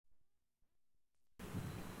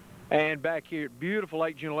And back here at beautiful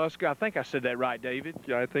Lake Junaluska, I think I said that right, David.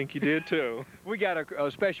 Yeah, I think you did too. We got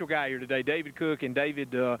a special guy here today, David Cook. And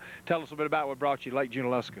David, tell us a bit about what brought you to Lake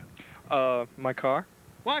Junaluska. My car.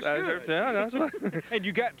 Well, that's good. Yeah, that's what. And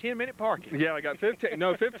you got 10-minute parking. Yeah, I got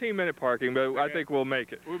 15-minute parking, but I think we'll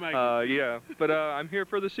make it. We'll make it. Yeah, but I'm here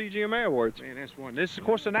for the CGMA Awards. Man, that's one. This is, of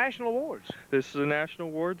course, the National Awards. This is the National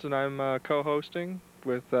Awards, and I'm co-hosting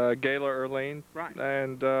with Gayla Erlane. Right.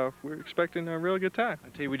 And we're expecting a really good time. I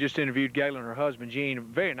tell you, we just interviewed Gayla and her husband, Gene. A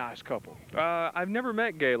very nice couple. I've never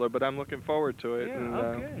met Gayla, but I'm looking forward to it. Yeah, and,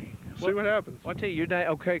 okay. See what happens. Well, I tell you, your name,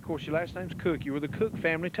 okay, of course, your last name's Cook. You were the Cook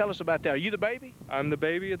family. Tell us about that. Are you the baby? I'm the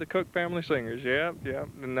baby of the Cook Family Singers, yeah.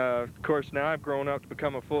 And of course, now I've grown up to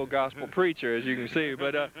become a full gospel preacher, as you can see.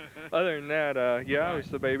 But other than that, yeah, I was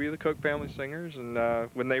the baby of the Cook Family Singers. And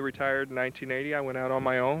when they retired in 1980, I went out on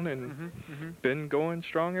my own and been going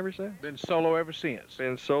strong ever since. Been solo ever since.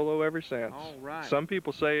 Been solo ever since. All right. Some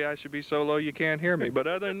people say I should be solo, you can't hear me. But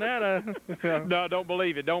other than that, no, don't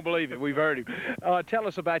believe it. Don't believe it. We've heard him. Tell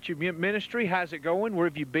us about your ministry. How's it going? Where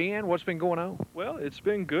have you been? What's been going on? Well, it's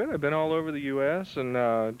been good. I've been all over the U.S.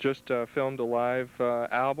 and just filmed a live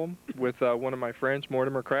album with one of my friends,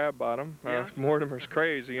 Mortimer Crabbottom. Yeah. Mortimer's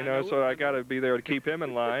crazy, you know, so I got to be there to keep him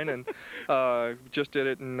in line. And just did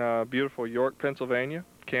it in beautiful York, Pennsylvania.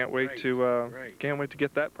 Can't wait to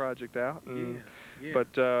get that project out. And,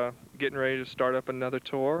 But getting ready to start up another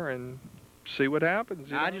tour and see what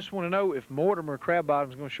happens. I just want to know if Mortimer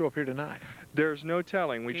Crabbottom's going to show up here tonight. There's no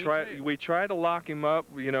telling. We try to lock him up.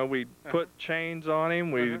 You know, we put chains on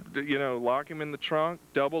him. We you know, lock him in the trunk,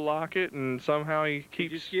 double lock it, and somehow he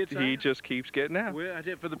just keeps getting out. Well, I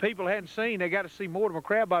did, for the people who hadn't seen, they got to see Mortimer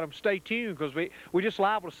Crabbottom. Stay tuned, because we just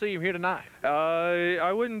liable to see him here tonight.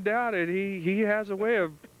 I wouldn't doubt it. He has a way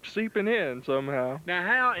of seeping in somehow. Now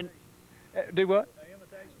how and do what?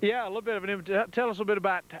 Yeah, a little bit of an invitation. Tell us a bit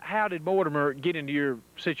about how did Mortimer get into your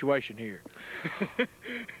situation here?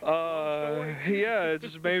 Yeah,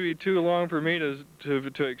 it's maybe too long for me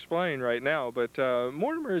to explain right now. But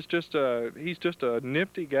Mortimer is he's just a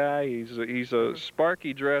nifty guy. He's a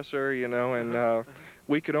sparky dresser, you know, and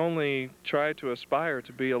we could only try to aspire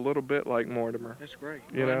to be a little bit like Mortimer. That's great.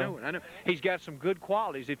 You know? I know it. I know. He's got some good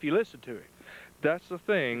qualities if you listen to him. That's the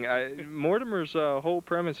thing. Mortimer's whole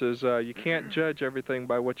premise is you can't judge everything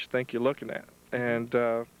by what you think you're looking at. And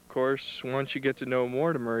of course, once you get to know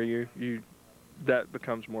Mortimer, that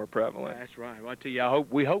becomes more prevalent. That's right. Well, I tell you,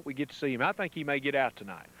 we hope we get to see him. I think he may get out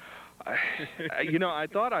tonight. You know, I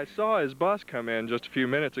thought I saw his bus come in just a few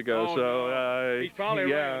minutes ago. Oh, so no. He's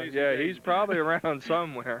probably around. Yeah, he's probably around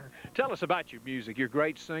somewhere. Tell us about your music. You're a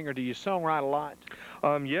great singer. Do you songwrite a lot?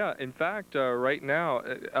 Yeah. In fact, right now,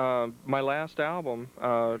 my last album,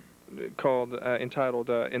 entitled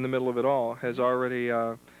 "In the Middle of It All," has already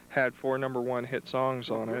had 4 #1 hit songs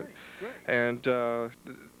on it. Great. And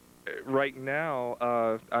right now,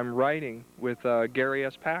 I'm writing with Gary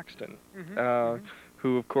S. Paxton.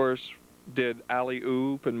 Who, of course, did Alley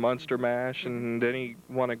Oop and Monster Mash, and then he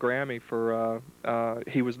won a Grammy for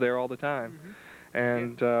He Was There All the Time.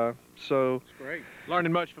 And so... That's great.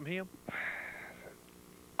 Learning much from him?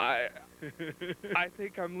 I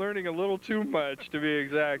think I'm learning a little too much, to be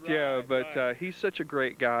exact, yeah, but he's such a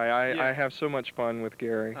great guy. I have so much fun with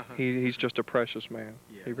Gary. He's just a precious man.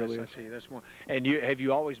 Yeah, he really is. That's one. And have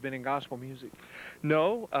you always been in gospel music?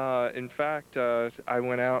 No. In fact, I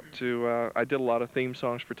went out to, I did a lot of theme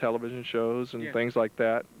songs for television shows and things like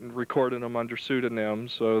that, and recorded them under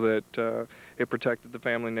pseudonyms so that it protected the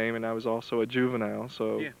family name, and I was also a juvenile,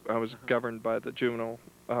 so I was governed by the juvenile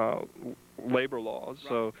labor laws,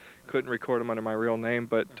 so couldn't record them under my real name,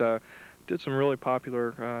 but did some really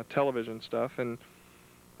popular television stuff, and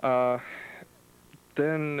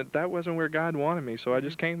then that wasn't where God wanted me, so I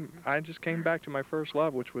just came back to my first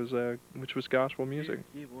love, which was gospel music.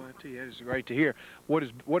 Yeah, well, I tell you, that is great to hear. What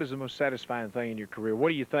is the most satisfying thing in your career? What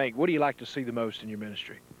do you think? What do you like to see the most in your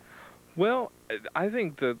ministry? Well, I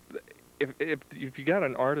think that if you got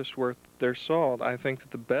an artist worth their salt, I think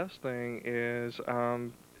that the best thing is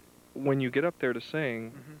when you get up there to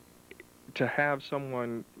sing, to have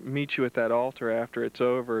someone meet you at that altar after it's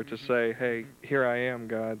over to say, "Hey, here I am,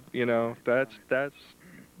 God." You know, there's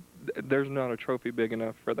not a trophy big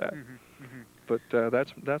enough for that. But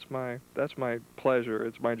that's my pleasure.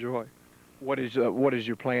 It's my joy. What is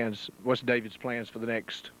your plans? What's David's plans for the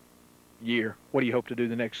next year? What do you hope to do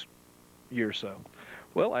the next year or so?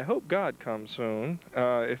 Well, I hope God comes soon.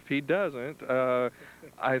 If he doesn't,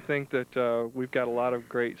 I think that we've got a lot of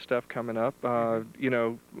great stuff coming up. You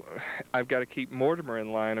know, I've got to keep Mortimer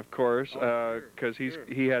in line, of course, because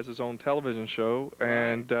he has his own television show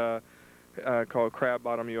and called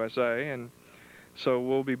Crabbottom USA, and So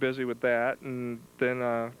we'll be busy with that, and then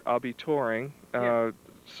I'll be touring.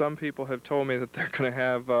 Some people have told me that they're going to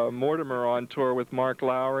have Mortimer on tour with Mark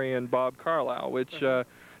Lowry and Bob Carlisle, which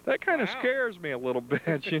that kind of scares me a little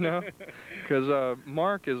bit, you know, because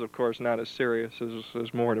Mark is, of course, not as serious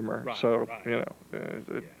as Mortimer. So, you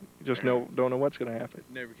know, just don't know what's going to happen.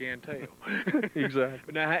 Never can tell. Exactly.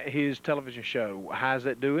 But now, his television show, how's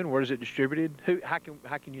that doing? Where is it distributed? How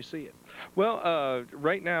can you see it? Well,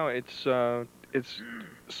 right now it's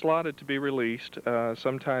slotted to be released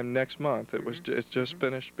sometime next month. It's just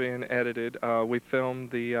finished being edited. We filmed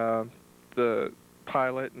the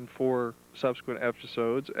pilot and 4 subsequent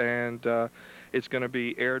episodes, and it's going to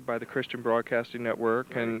be aired by the Christian Broadcasting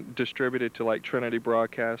Network and distributed to like Trinity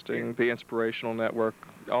Broadcasting, the Inspirational Network,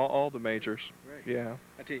 all the majors. Yeah.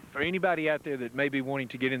 I tell you, for anybody out there that may be wanting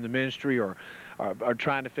to get in the ministry or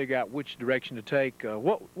trying to figure out which direction to take,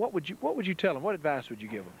 what would you tell them? What advice would you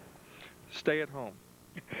give them? Stay at home.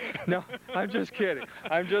 No, I'm just kidding.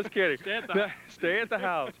 I'm just kidding. Stay at the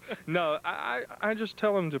house. No, I just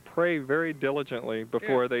tell them to pray very diligently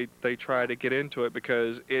before they try to get into it,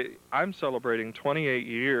 because I'm celebrating 28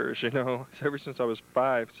 years, you know, ever since I was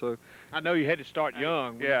 5. So I know you had to start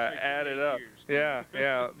young. Yeah, add it up.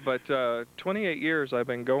 Yeah. But 28 years I've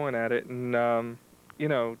been going at it, and you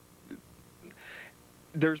know,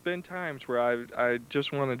 there's been times where I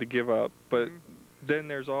just wanted to give up, but then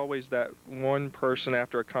there's always that one person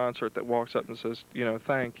after a concert that walks up and says, you know,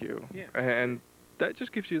 thank you. Yeah. And that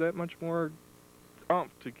just gives you that much more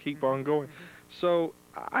oomph to keep on going. So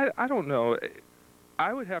I don't know.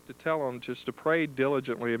 I would have to tell them just to pray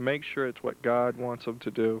diligently and make sure it's what God wants them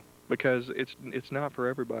to do, because it's not for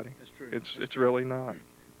everybody. That's true. It's really not.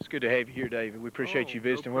 It's good to have you here, David. We appreciate you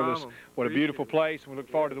visiting with us. What a beautiful place, and we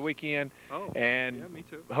look forward to the weekend. And yeah, me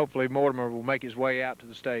too. Hopefully Mortimer will make his way out to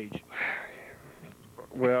the stage.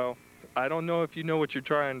 Well, I don't know if you know what you're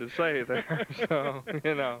trying to say there, so,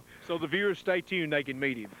 you know. So the viewers, stay tuned, they can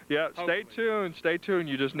meet him. Yeah, stay tuned,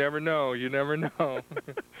 you just never know, you never know.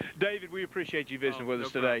 David, we appreciate you visiting with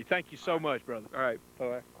us today. Thank you so much, brother. All right,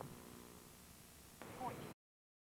 bye-bye.